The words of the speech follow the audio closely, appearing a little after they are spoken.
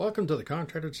Welcome to the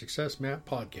Contractor Success Map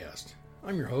podcast.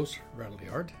 I'm your host, Bradley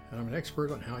Hart, and I'm an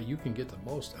expert on how you can get the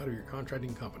most out of your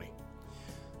contracting company.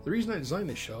 The reason I designed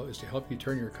this show is to help you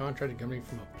turn your contracting company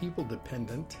from a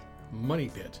people-dependent money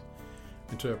pit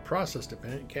into a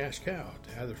process-dependent cash cow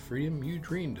to have the freedom you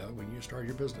dreamed of when you started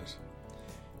your business.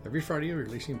 Every Friday, we're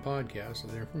releasing podcasts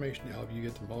with information to help you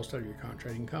get the most out of your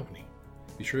contracting company.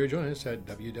 Be sure to join us at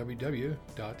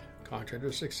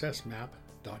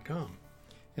www.contractorsuccessmap.com.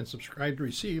 and subscribe to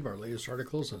receive our latest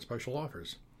articles and special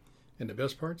offers. And the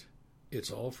best part,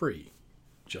 it's all free,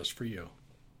 just for you.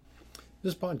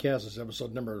 This podcast is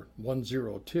episode number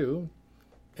 102,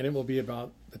 and it will be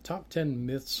about the top 10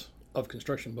 myths of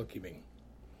construction bookkeeping.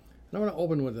 And I want to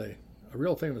open with a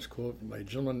real famous quote by a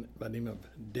gentleman by the name of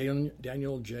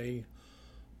Daniel J.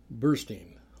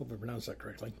 Burstein. Hope I pronounced that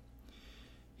correctly.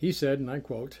 He said, and I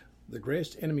quote, "The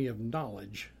greatest enemy of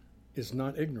knowledge is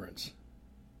not ignorance.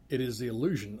 It is the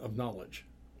illusion of knowledge."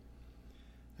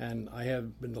 And I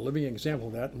have been the living example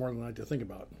of that more than I like to think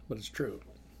about, but it's true.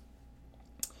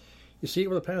 You see,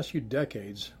 over the past few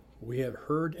decades, we have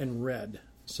heard and read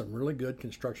some really good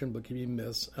construction bookkeeping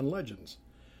myths and legends.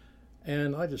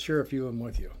 And I'd like to share a few of them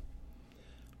with you.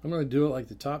 I'm going to do it like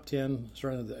the top 10,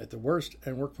 starting at the worst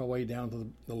and work my way down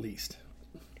to the least.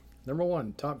 Number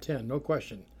 1, top 10, no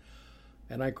question.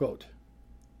 And I quote,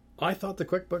 "I thought the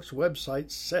QuickBooks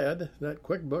website said that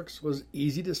QuickBooks was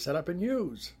easy to set up and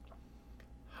use."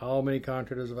 How many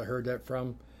contractors have I heard that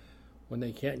from when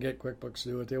they can't get QuickBooks to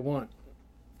do what they want?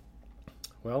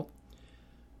 Well,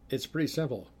 it's pretty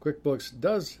simple. QuickBooks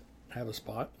does have a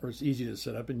spot where it's easy to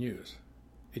set up and use.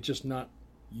 It's just not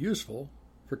useful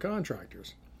for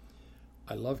contractors.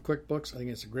 I love QuickBooks. I think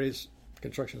it's the greatest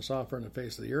construction software on the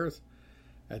face of the earth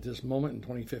at this moment in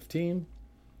 2015.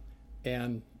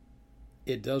 And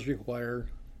it does require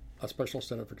a special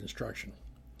setup for construction.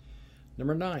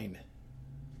 Number 9,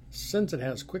 since it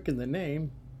has quick in the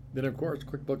name, then of course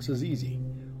QuickBooks is easy.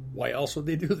 Why else would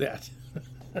they do that?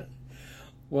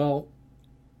 Well,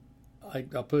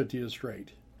 I'll put it to you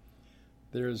straight.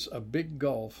 There's a big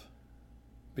gulf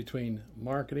between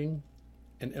marketing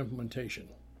and implementation.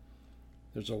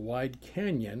 There's a wide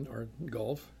canyon or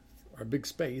gulf or big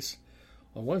space.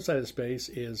 On one side of the space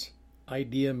is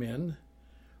idea men.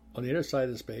 On the other side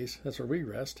of the space, that's where we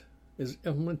rest, is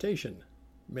implementation,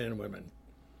 men and women.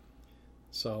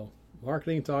 So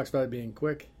marketing talks about being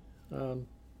quick, and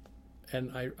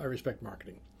I respect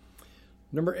marketing.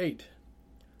 Number 8,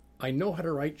 I know how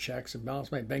to write checks and balance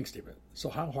my bank statement, so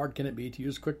how hard can it be to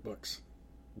use QuickBooks?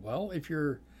 Well, if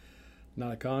you're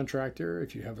not a contractor,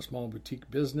 if you have a small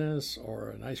boutique business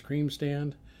or an ice cream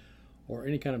stand or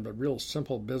any kind of a real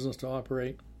simple business to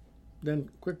operate,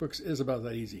 then QuickBooks is about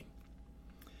that easy.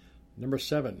 Number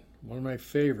 7, one of my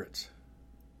favorites,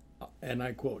 and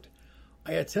I quote,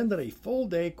 "I attended a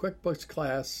full-day QuickBooks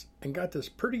class and got this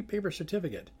pretty paper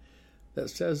certificate that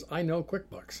says I know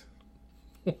QuickBooks."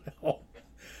 Well,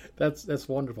 that's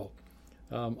wonderful.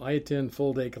 I attend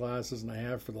full-day classes, and I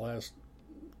have for the last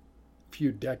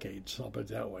few decades, I'll put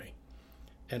it that way.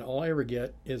 And all I ever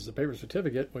get is the paper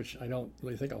certificate, which I don't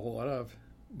really think a whole lot of,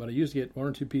 but I usually get 1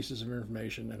 or 2 pieces of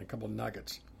information and a couple of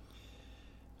nuggets.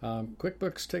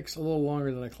 QuickBooks takes a little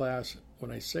longer than a class.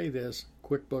 When I say this,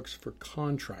 QuickBooks for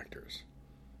contractors,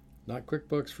 not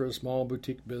QuickBooks for a small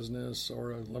boutique business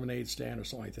or a lemonade stand or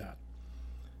something like that.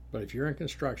 But if you're in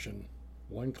construction,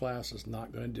 one class is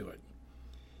not going to do it.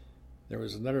 There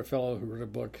was another fellow who wrote a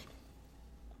book,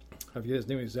 I forget his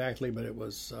name exactly, but it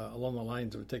was along the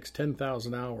lines of it takes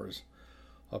 10,000 hours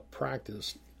of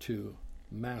practice to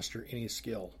master any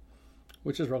skill,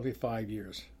 which is roughly 5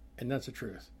 years. And that's the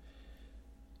truth.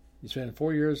 You spend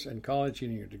 4 years in college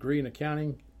getting your degree in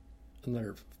accounting,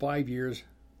 another 5 years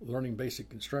learning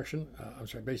basic accounting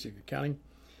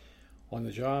on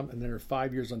the job, and then there are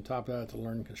 5 years on top of that to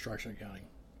learn construction accounting.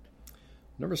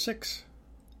 Number 6,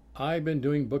 I've been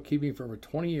doing bookkeeping for over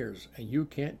 20 years, and you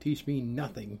can't teach me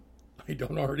nothing I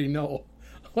don't already know.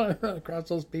 When I run across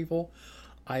those people,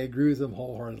 I agree with them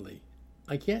wholeheartedly.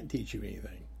 I can't teach you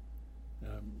anything.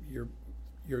 You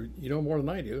know more than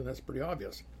I do. That's pretty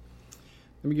obvious.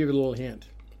 Let me give you a little hint.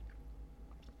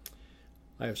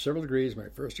 I have several degrees. My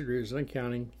first degree was in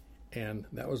accounting, and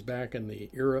that was back in the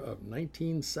era of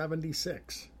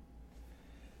 1976.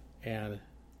 And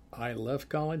I left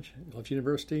college, left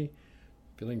university,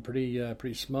 feeling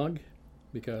pretty smug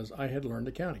because I had learned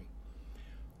accounting.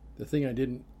 The thing I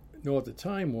didn't know at the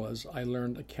time was I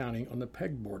learned accounting on the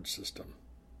pegboard system.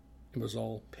 It was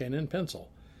all pen and pencil.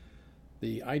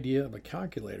 The idea of a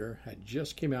calculator had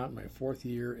just came out in my 4th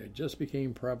year. It just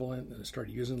became prevalent, and I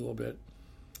started using it a little bit.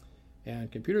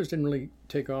 And computers didn't really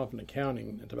take off in accounting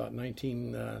until about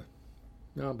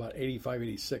about 85,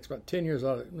 86, about 10 years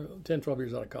out of, 10, 12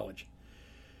 years out of college.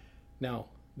 Now,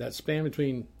 that span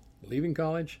between leaving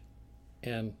college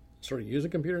and sort of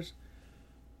using computers,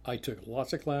 I took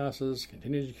lots of classes,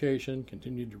 continued education,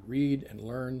 continued to read and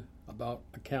learn about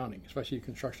accounting, especially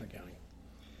construction accounting.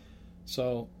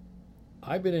 So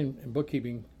I've been in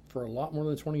bookkeeping for a lot more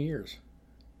than 20 years.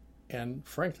 And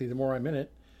frankly, the more I'm in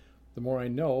it, the more I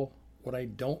know what I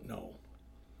don't know.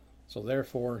 So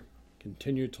therefore,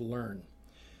 continue to learn.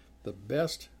 The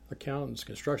best accountants,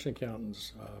 construction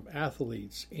accountants,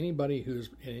 athletes, anybody who's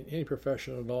in any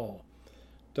profession at all,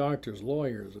 doctors,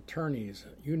 lawyers, attorneys,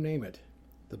 you name it,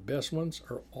 the best ones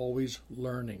are always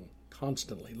learning,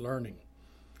 constantly learning,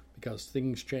 because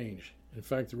things change. In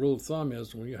fact, the rule of thumb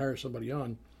is when you hire somebody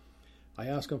on, I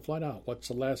ask them flat out, what's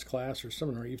the last class or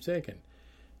seminar you've taken?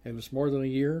 And if it's more than a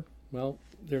year, well,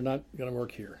 they're not going to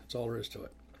work here. That's all there is to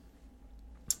it.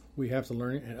 We have to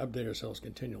learn and update ourselves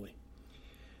continually.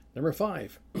 Number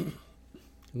 5,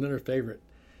 another favorite.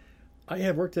 I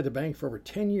have worked at a bank for over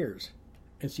 10 years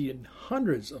and seen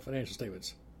hundreds of financial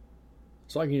statements,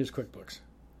 so I can use QuickBooks.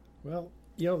 Well,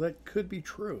 that could be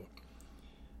true.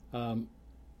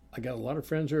 I got a lot of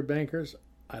friends who are bankers.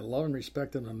 I love and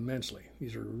respect them immensely.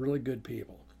 These are really good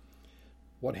people.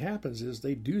 What happens is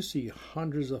they do see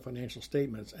hundreds of financial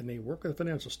statements, and they work with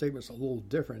financial statements a little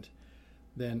different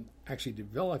than actually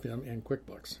developing them in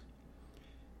QuickBooks.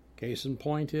 Case in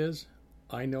point is,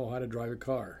 I know how to drive a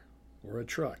car or a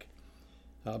truck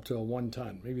up to a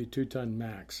 1-ton, maybe a 2-ton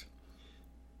max.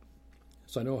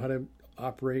 So I know how to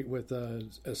operate with a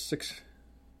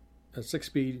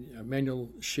 6-speed manual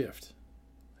shift.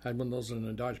 I had one of those in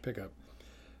a Dodge pickup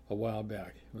a while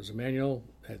back. It was a manual,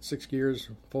 had 6 gears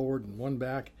forward and 1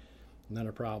 back, not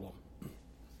a problem.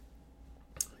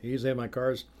 I usually have my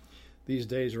cars these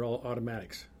days are all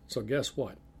automatics. So guess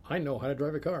what? I know how to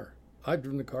drive a car. I've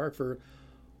driven the car for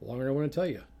longer than I want to tell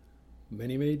you.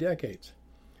 Many, many decades.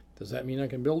 Does that mean I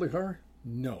can build a car?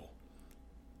 No.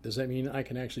 Does that mean I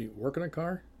can actually work on a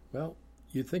car? Well,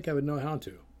 you'd think I would know how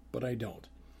to, but I don't.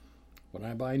 When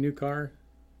I buy a new car,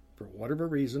 for whatever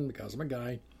reason, because I'm a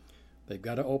guy, they've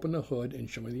got to open the hood and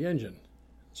show me the engine.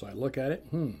 So I look at it,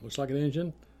 looks like an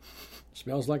engine,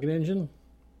 smells like an engine,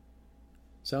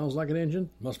 sounds like an engine,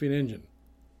 must be an engine.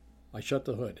 I shut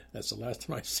the hood. That's the last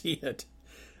time I see it,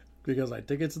 because I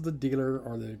take it to the dealer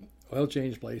or the oil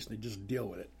change place and they just deal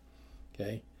with it.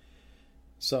 Okay?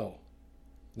 So,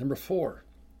 number 4,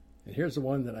 and here's the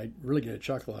one that I really get a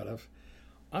chuckle out of.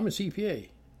 I'm a CPA,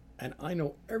 and I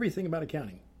know everything about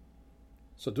accounting.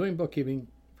 So doing bookkeeping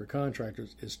for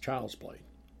contractors is child's play.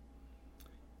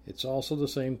 It's also the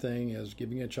same thing as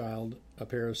giving a child a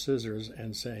pair of scissors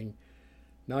and saying,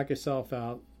 knock yourself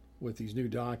out with these new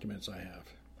documents I have.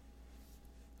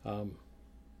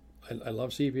 I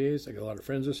love CPAs. I got a lot of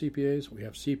friends with CPAs. We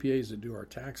have CPAs that do our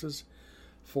taxes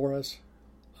for us.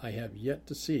 I have yet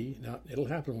to see, now it'll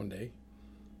happen one day,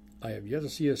 I have yet to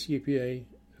see a CPA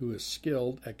who is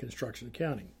skilled at construction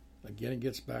accounting. Again, it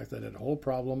gets back to that whole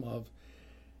problem of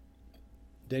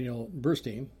Daniel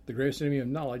Burstein, the greatest enemy of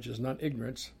knowledge is not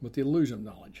ignorance, but the illusion of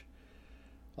knowledge.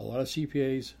 A lot of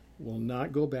CPAs will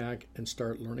not go back and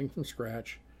start learning from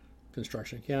scratch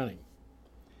construction accounting.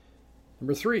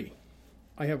 Number 3,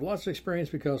 I have lots of experience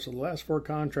because for the last 4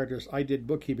 contractors I did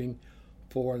bookkeeping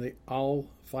for, they all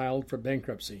filed for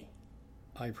bankruptcy.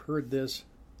 I've heard this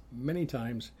many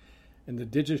times, and the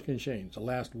digits can change. The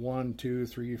last 1, 2,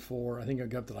 3, 4, I think I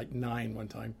got to like 9 one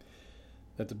time,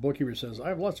 that the bookkeeper says, I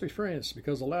have lots of experience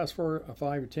because the last 4 or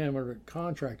 5 or 10 whatever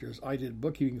contractors I did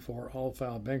bookkeeping for all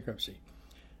filed bankruptcy.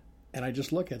 And I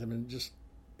just look at them and just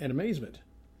in amazement.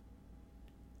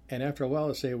 And after a while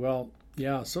I say, well,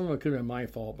 yeah, some of it could have been my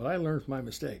fault, but I learned from my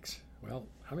mistakes. Well,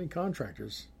 how many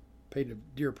contractors paid a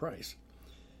dear price?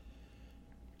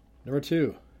 Number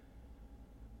 2,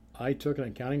 I took an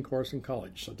accounting course in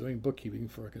college, so doing bookkeeping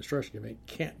for a construction company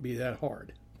can't be that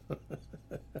hard.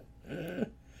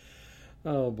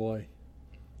 Oh boy.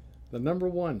 The number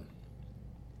 1,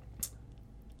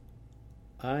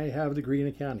 I have a degree in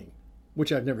accounting,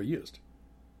 which I've never used,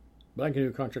 but I can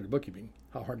do contractor bookkeeping.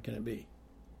 How hard can it be?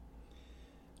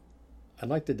 I'd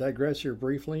like to digress here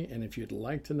briefly, and if you'd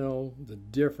like to know the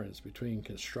difference between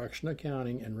construction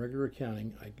accounting and regular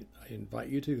accounting, I invite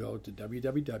you to go to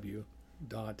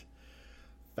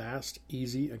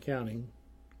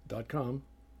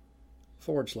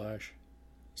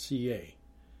www.fasteasyaccounting.com/CA.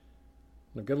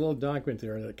 I've got a little document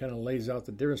there that kind of lays out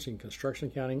the difference between construction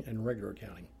accounting and regular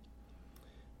accounting.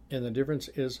 And the difference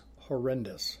is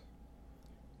horrendous.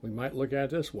 We might look at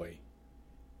it this way.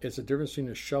 It's the difference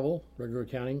between a shovel, regular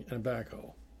accounting, and a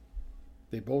backhoe.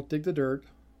 They both dig the dirt.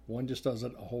 One just does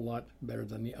it a whole lot better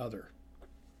than the other.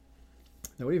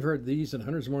 Now, we've heard these and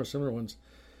hundreds more similar ones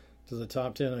to the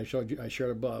top 10 I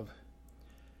shared above.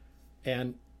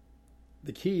 And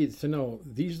the key is to know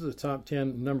these are the top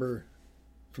 10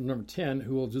 from number 10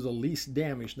 who will do the least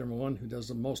damage, number 1 who does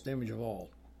the most damage of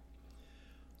all.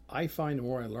 I find the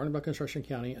more I learn about construction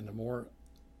accounting and the more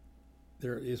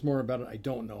there is more about it I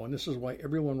don't know. And this is why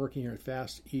everyone working here at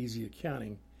Fast Easy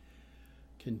Accounting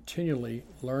continually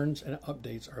learns and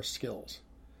updates our skills.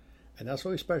 And that's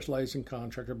why we specialize in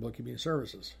contractor bookkeeping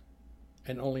services.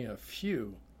 And only a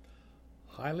few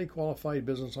highly qualified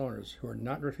business owners who are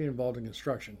not directly involved in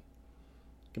construction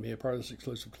can be a part of this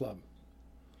exclusive club.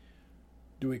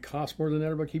 Do we cost more than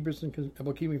other bookkeepers and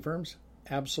bookkeeping firms?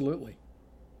 Absolutely.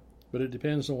 But it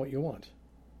depends on what you want.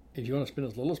 If you want to spend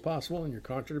as little as possible in your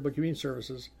contractor bookkeeping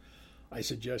services, I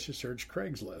suggest you search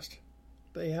Craigslist.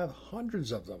 They have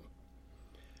hundreds of them.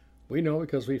 We know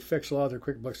because we fix a lot of their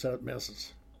QuickBooks setup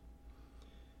messes.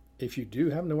 If you do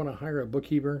happen to want to hire a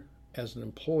bookkeeper as an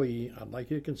employee, I'd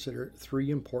like you to consider 3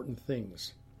 important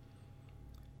things.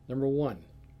 Number 1,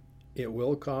 it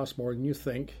will cost more than you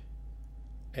think,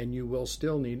 and you will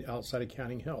still need outside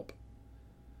accounting help.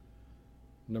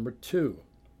 Number 2,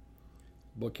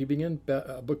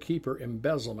 bookkeeper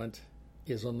embezzlement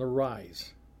is on the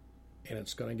rise, and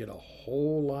it's going to get a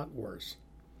whole lot worse.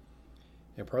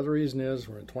 And part of the reason is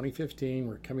we're in 2015,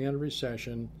 we're coming out of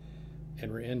recession, and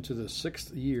we're into the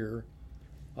 6th year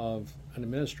of an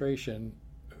administration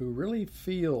who really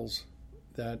feels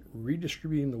that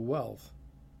redistributing the wealth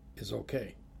is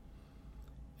okay.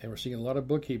 And we're seeing a lot of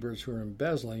bookkeepers who are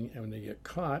embezzling, and when they get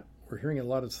caught, we're hearing a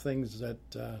lot of things that,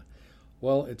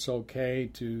 it's okay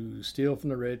to steal from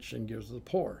the rich and give to the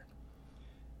poor.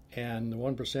 And the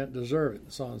 1% deserve it,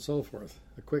 and so on and so forth.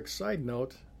 A quick side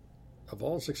note, of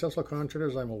all the successful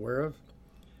contractors I'm aware of,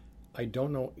 I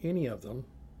don't know any of them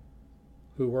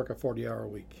who work a 40-hour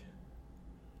week.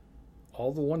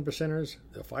 All the 1%ers,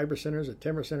 the 5%ers, the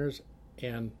 10%ers,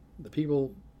 and the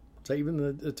people, say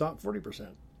even the top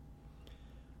 40%,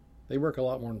 they work a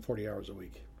lot more than 40 hours a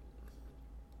week.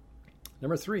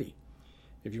 Number 3,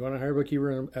 if you want to hire a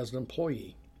bookkeeper as an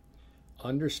employee,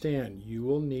 understand you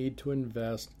will need to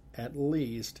invest at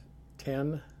least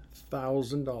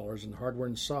 $10,000 in hardware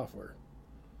and software,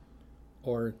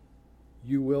 or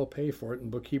you will pay for it in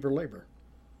bookkeeper labor.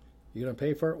 You're going to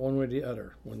pay for it one way or the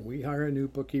other. When we hire a new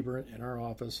bookkeeper in our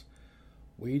office,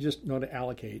 we just know to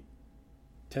allocate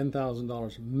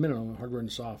 $10,000 minimum in hardware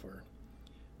and software.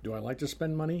 Do I like to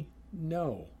spend money?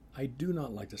 No, I do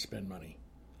not like to spend money.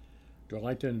 Do I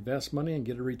like to invest money and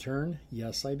get a return?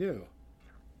 Yes, I do.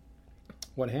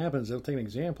 What happens, I'll take an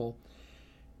example.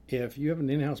 If you have an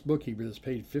in-house bookkeeper that's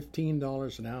paid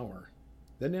 $15 an hour,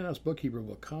 that in-house bookkeeper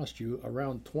will cost you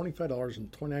around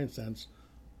 $25.29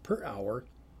 per hour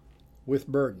with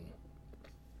burden.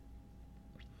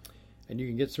 And you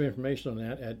can get some information on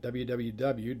that at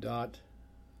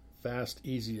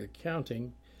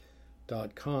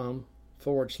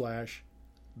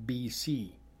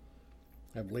www.fasteasyaccounting.com/BC.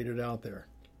 I've laid it out there.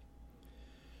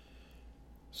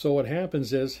 So what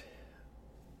happens is,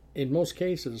 in most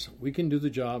cases, we can do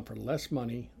the job for less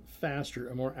money, faster,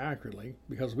 and more accurately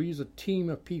because we use a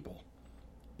team of people,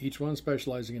 each one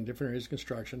specializing in different areas of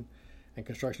construction and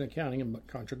construction accounting and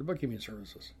contractor bookkeeping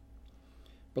services.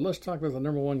 But let's talk about the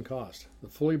number 1 cost, the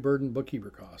fully burdened bookkeeper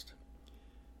cost.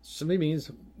 Simply means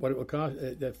what it will cost.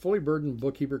 That fully burdened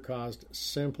bookkeeper cost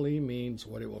simply means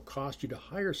what it will cost you to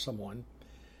hire someone,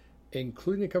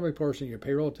 including the company portion of your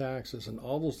payroll taxes and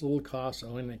all those little costs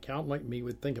only an accountant like me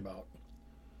would think about.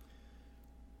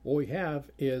 What we have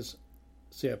is,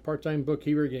 say, a part-time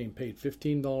bookkeeper getting paid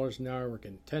 $15 an hour,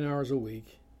 working 10 hours a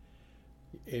week.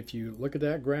 If you look at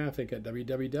that graphic at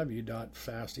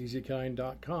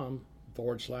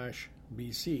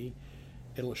www.fasteasyaccounting.com/BC,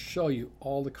 it'll show you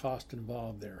all the costs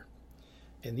involved there.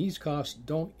 And these costs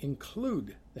don't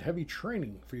include the heavy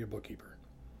training for your bookkeeper.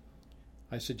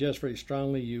 I suggest very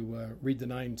strongly you read the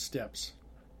 9 steps.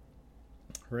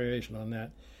 Variation on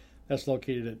that. That's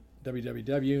located at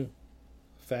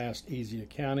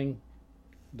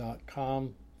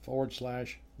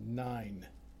www.fasteasyaccounting.com/9.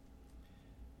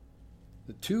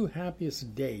 The 2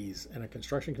 happiest days in a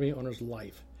construction company owner's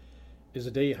life is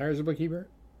the day he hires a bookkeeper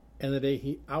and the day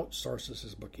he outsources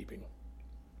his bookkeeping.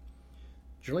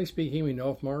 Generally speaking, we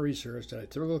know from our research that a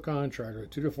typical contractor with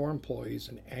 2 to 4 employees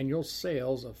and annual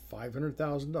sales of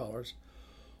 $500,000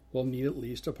 will need at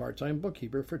least a part-time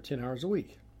bookkeeper for 10 hours a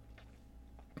week.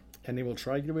 And they will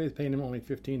try to get away with paying him only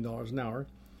 $15 an hour,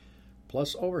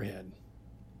 plus overhead.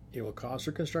 It will cost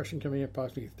their construction company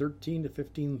approximately $13,000 to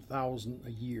 $15,000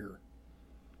 a year.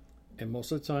 And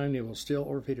most of the time, they will still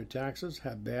overpay their taxes,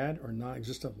 have bad or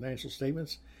non-existent financial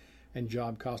statements, and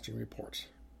job costing reports.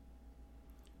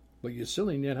 But you still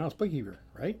need an in-house bookkeeper,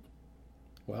 right?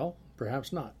 Well,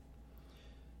 perhaps not.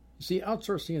 You see,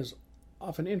 outsourcing is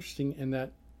often interesting in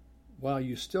that while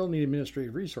you still need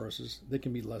administrative resources, they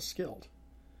can be less skilled.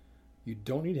 You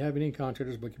don't need to have any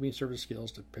contractors' bookkeeping service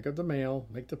skills to pick up the mail,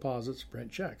 make deposits,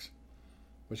 print checks,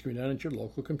 which can be done at your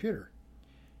local computer.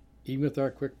 Even with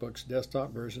our QuickBooks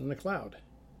desktop version in the cloud,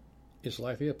 it's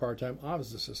likely a part-time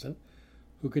office assistant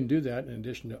who can do that in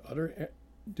addition to other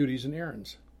duties and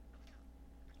errands.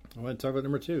 I want to talk about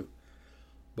number 2,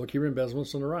 bookkeeper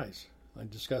embezzlements on the rise. I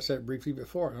discussed that briefly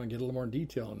before, and I'll get a little more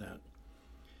detail on that.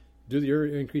 Due to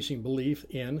the increasing belief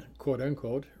in,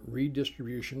 quote-unquote,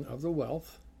 redistribution of the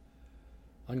wealth,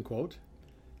 unquote,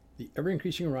 the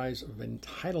ever-increasing rise of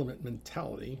entitlement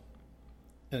mentality,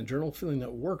 and a general feeling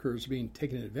that workers are being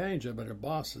taken advantage of by their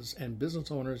bosses and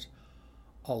business owners,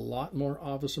 a lot more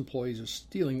office employees are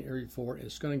stealing the area before, and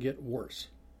it's going to get worse.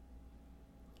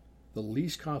 The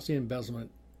least costly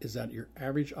embezzlement is that your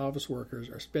average office workers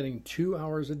are spending 2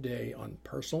 hours a day on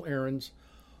personal errands,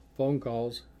 phone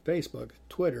calls, Facebook,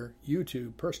 Twitter,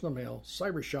 YouTube, personal mail,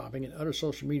 cyber shopping, and other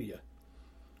social media.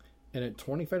 And at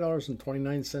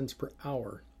 $25.29 per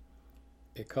hour,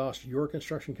 it costs your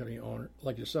construction company owner,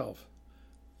 like yourself,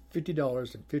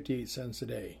 $50.58 a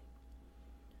day.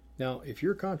 Now, if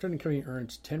your contracting company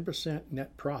earns 10%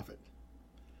 net profit,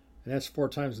 and that's 4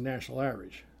 times the national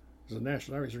average, because the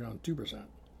national average is around 2%.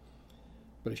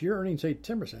 But if you're earning, say,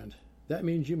 10%, that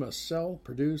means you must sell,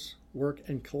 produce, work,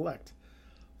 and collect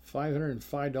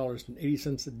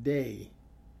 $505.80 a day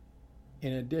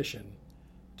in addition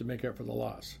to make up for the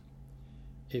loss.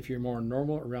 If you're more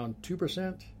normal, around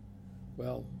 2%,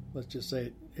 well, let's just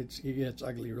say it gets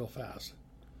ugly real fast.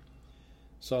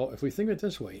 So if we think of it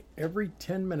this way, every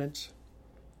 10 minutes,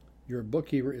 your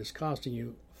bookkeeper is costing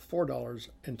you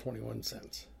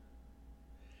 $4.21.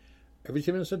 Every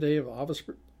 10 minutes a day of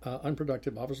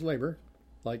unproductive office labor,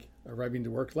 like arriving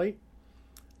to work late,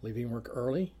 leaving work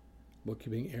early,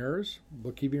 bookkeeping errors,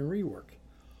 bookkeeping rework,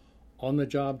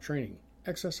 on-the-job training,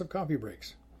 excessive coffee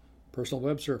breaks, personal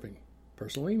web surfing,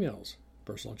 personal emails,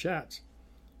 personal chats,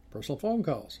 personal phone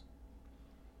calls.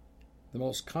 The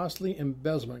most costly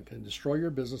embezzlement can destroy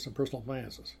your business and personal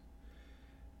finances.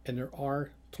 And there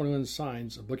are 21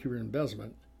 signs of bookkeeper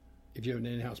embezzlement if you have an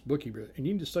in-house bookkeeper, and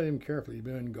you need to study them carefully to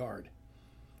be on guard.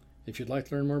 If you'd like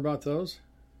to learn more about those,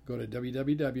 go to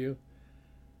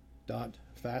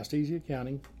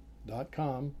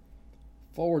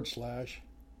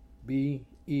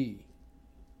www.fasteasyaccounting.com/BE.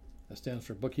 That stands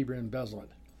for bookkeeper embezzlement.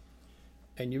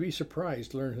 And you'll be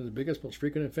surprised to learn who the biggest, most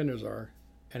frequent offenders are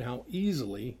and how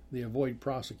easily they avoid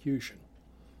prosecution.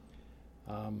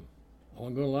 I won't go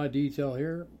into a lot of detail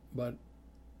here, but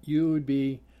you would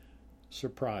be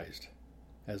surprised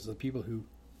as the people who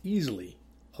easily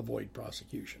avoid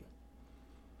prosecution.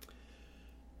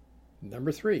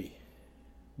 Number 3,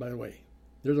 by the way,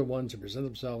 they're the ones who present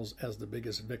themselves as the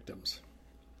biggest victims.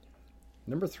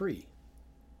 Number 3,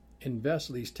 invest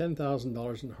at least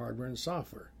 $10,000 in hardware and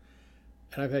software.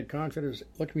 And I've had contractors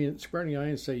look at me square in the eye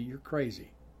and say, "You're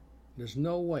crazy. There's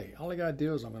no way. All I got to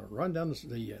do is I'm going to run down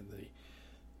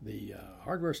the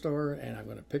hardware store and I'm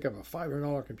going to pick up a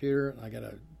 $500 computer and I got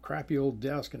a crappy old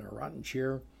desk and a rotten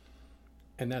chair,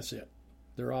 and that's it.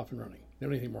 They're off and running. They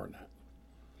don't need anything more than that."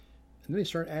 And then they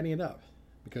start adding it up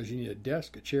because you need a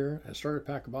desk, a chair, and a starter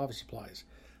pack of office supplies.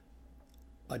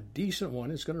 A decent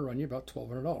one is going to run you about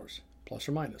 $1,200, plus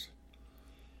or minus.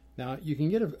 Now, you can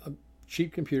get a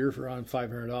cheap computer for around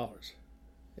 $500.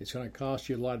 It's going to cost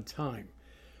you a lot of time.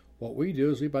 What we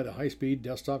do is we buy the high-speed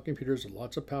desktop computers with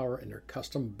lots of power, and they're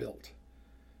custom built.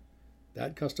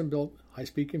 That custom built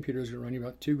high-speed computer is going to run you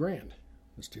about $2,000.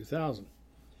 That's $2,000.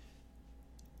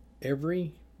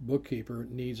 Every bookkeeper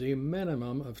needs a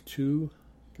minimum of 2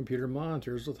 computer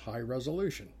monitors with high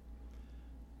resolution.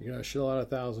 You're going to shell out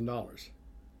 $1,000.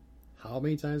 How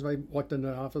many times have I walked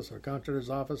into an office or a contractor's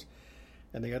office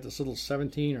and they got this little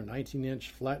 17 or 19-inch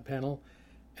flat panel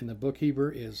and the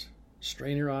bookkeeper is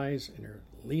straining their eyes and they're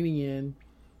leaning in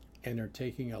and they're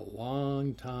taking a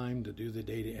long time to do the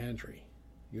data entry.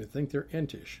 You would think they're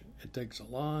Intish. It takes a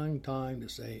long time to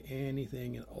say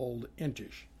anything in old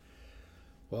Intish.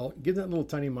 Well, get that little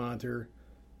tiny monitor,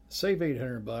 save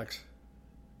 $800,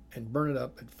 and burn it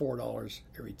up at $4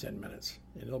 every 10 minutes,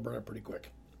 and it'll burn up pretty quick.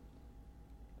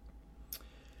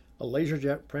 A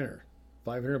LaserJet printer,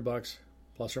 $500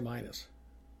 plus or minus.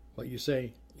 But you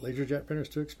say LaserJet printer is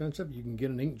too expensive. You can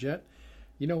get an inkjet.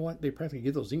 You know what? They practically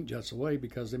give those inkjets away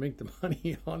because they make the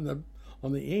money on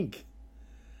the ink.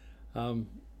 I'm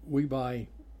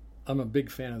a big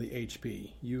fan of the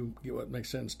HP. You get what makes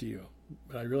sense to you.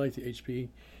 But I really like the HP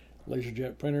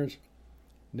LaserJet printers,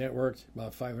 networked,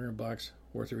 about $500,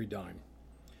 worth every dime.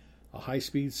 A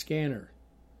high-speed scanner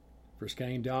for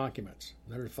scanning documents,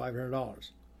 another $500.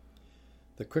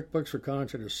 The QuickBooks for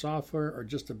Contractors software, or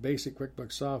just the basic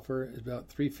QuickBooks software, is about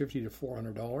 $350 to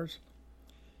 $400.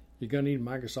 You're going to need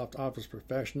Microsoft Office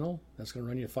Professional. That's going to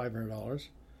run you $500.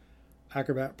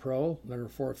 Acrobat Pro, another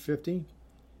 $450.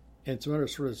 And some other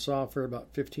sort of software,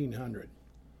 about $1,500.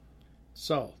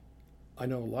 So, I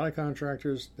know a lot of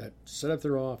contractors that set up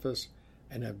their office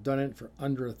and have done it for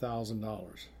under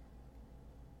 $1,000.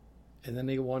 And then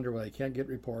they wonder why they can't get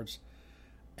reports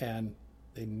and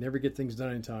they never get things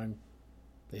done in time.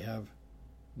 They have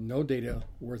no data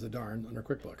worth a darn on their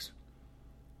QuickBooks.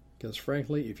 Because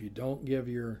frankly, if you don't give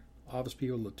your office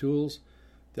people the tools,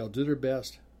 they'll do their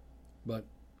best, but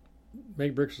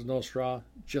make bricks with no straw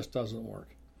just doesn't work.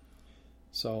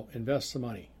 So invest the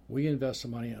money. We invest the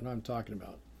money, and I'm talking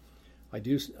about. I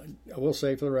will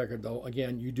say for the record, though,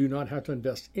 again, you do not have to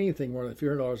invest anything more than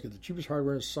 $300. Get the cheapest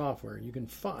hardware and software you can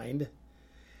find,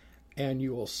 and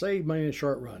you will save money in the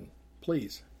short run.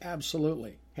 Please,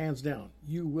 absolutely, hands down,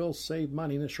 you will save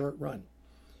money in the short run.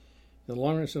 In the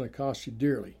long run, it's going to cost you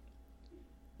dearly.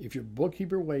 If your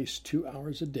bookkeeper wastes 2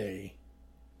 hours a day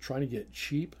trying to get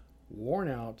cheap, worn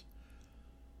out,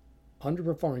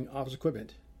 underperforming office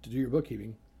equipment to do your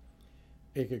bookkeeping,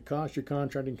 it could cost your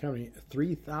contracting company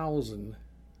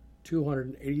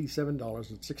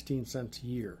 $3,287.16 a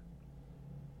year.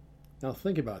 Now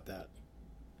think about that.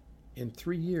 In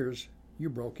 3 years, you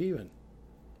broke even.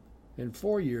 In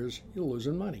 4 years, you're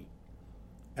losing money.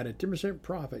 At a 10%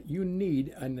 profit, you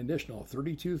need an additional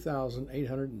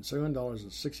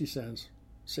 $32,807.60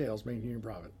 sales maintaining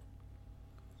profit.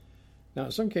 Now,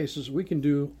 in some cases, we can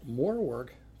do more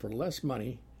work for less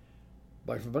money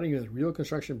by providing you with real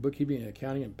construction, bookkeeping, and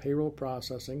accounting and payroll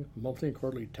processing, monthly and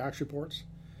quarterly tax reports,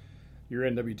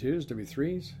 year-end W-2s,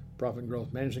 W-3s, profit and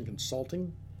growth management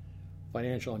consulting,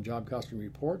 financial and job costing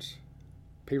reports,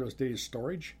 payroll data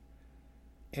storage,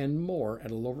 and more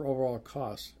at a lower overall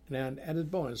cost, and an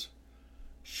added bonus,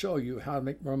 show you how to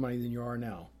make more money than you are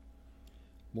now.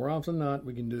 More often than not,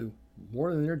 we can do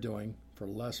more than they're doing for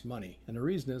less money. And the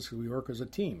reason is because we work as a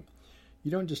team.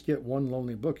 You don't just get one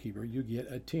lonely bookkeeper, you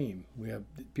get a team. We have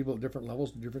people at different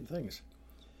levels do different things.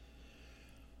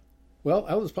 Well,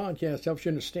 I hope this podcast helps you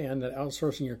understand that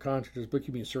outsourcing your contractor's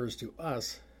bookkeeping service to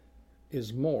us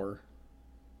is more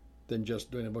than just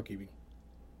doing a bookkeeping.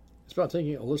 It's about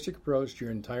taking a holistic approach to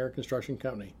your entire construction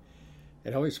company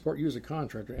and helping support you as a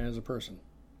contractor and as a person.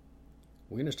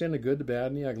 We understand the good, the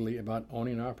bad, and the ugly about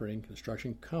owning and operating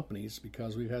construction companies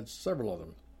because we've had several of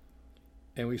them.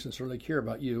 And we sincerely care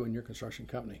about you and your construction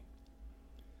company.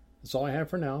 That's all I have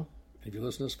for now. If you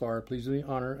listen this far, please do me the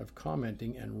honor of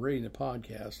commenting and rating the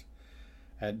podcast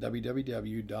at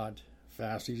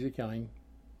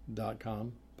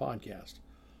www.fasteasyaccounting.com podcast,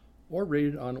 or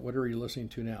rate it on whatever you're listening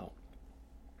to now.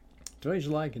 Tell us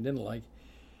you like and didn't like,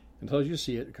 and tell us you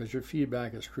see it, because your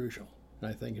feedback is crucial, and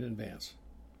I thank you in advance.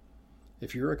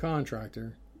 If you're a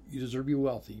contractor, you deserve to be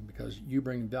wealthy because you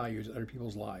bring value to other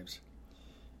people's lives.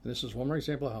 And this is one more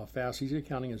example of how Fast Easy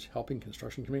Accounting is helping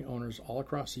construction company owners all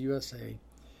across the USA,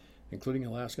 including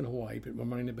Alaska and Hawaii, put more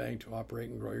money in the bank to operate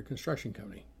and grow your construction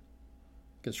company.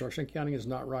 Construction accounting is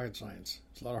not rocket science.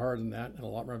 It's a lot harder than that and a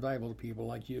lot more valuable to people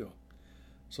like you.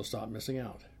 So stop missing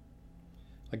out.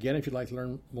 Again, if you'd like to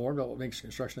learn more about what makes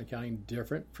construction accounting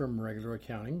different from regular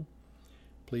accounting,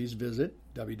 please visit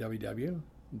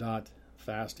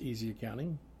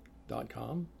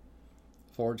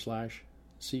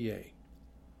www.fasteasyaccounting.com/CA.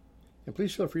 And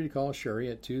please feel free to call Sherry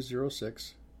at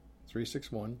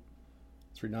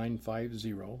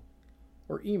 206-361-3950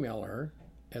 or email her,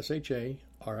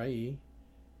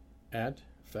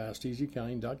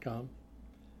 sharie@fasteasyaccounting.com,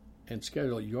 and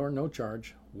schedule your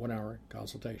no-charge 1-hour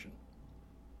consultation.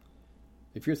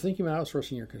 If you're thinking about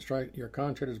outsourcing your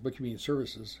contractor's bookkeeping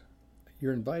services,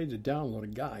 you're invited to download a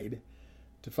guide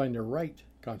to find the right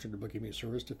contractor bookkeeping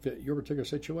service to fit your particular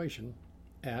situation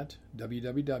at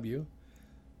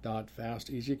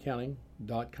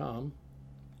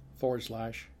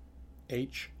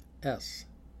www.fasteasyaccounting.com/HS.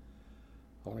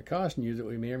 I want to caution you that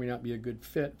we may or may not be a good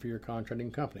fit for your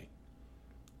contracting company.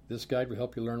 This guide will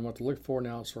help you learn what to look for in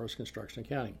outsourced construction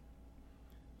accounting.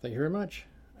 Thank you very much.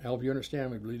 I hope you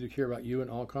understand we really do care about you and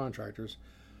all contractors,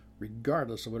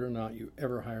 regardless of whether or not you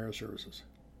ever hire our services.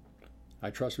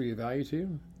 I trust we give value to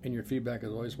you, and your feedback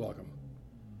is always welcome.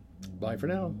 Bye for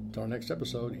now. Until our next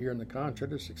episode here in the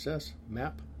Contractor Success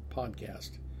Map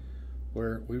podcast,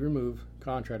 where we remove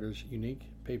contractors' unique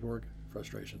paperwork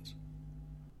frustrations.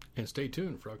 And stay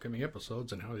tuned for upcoming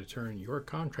episodes on how to turn your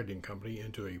contracting company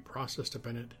into a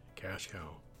process-dependent cash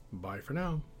cow. Bye for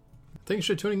now. Thanks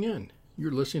for tuning in.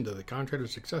 You're listening to the Contractor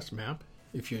Success Map.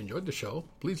 If you enjoyed the show,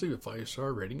 please leave a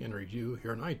 5-star rating and review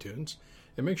here on iTunes,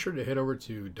 and make sure to head over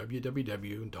to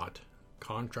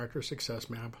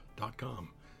www.contractorsuccessmap.com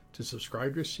to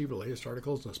subscribe to receive the latest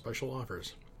articles and special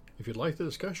offers. If you'd like to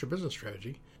discuss your business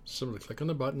strategy, simply click on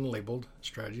the button labeled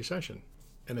Strategy Session.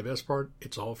 And the best part,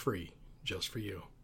 it's all free, just for you.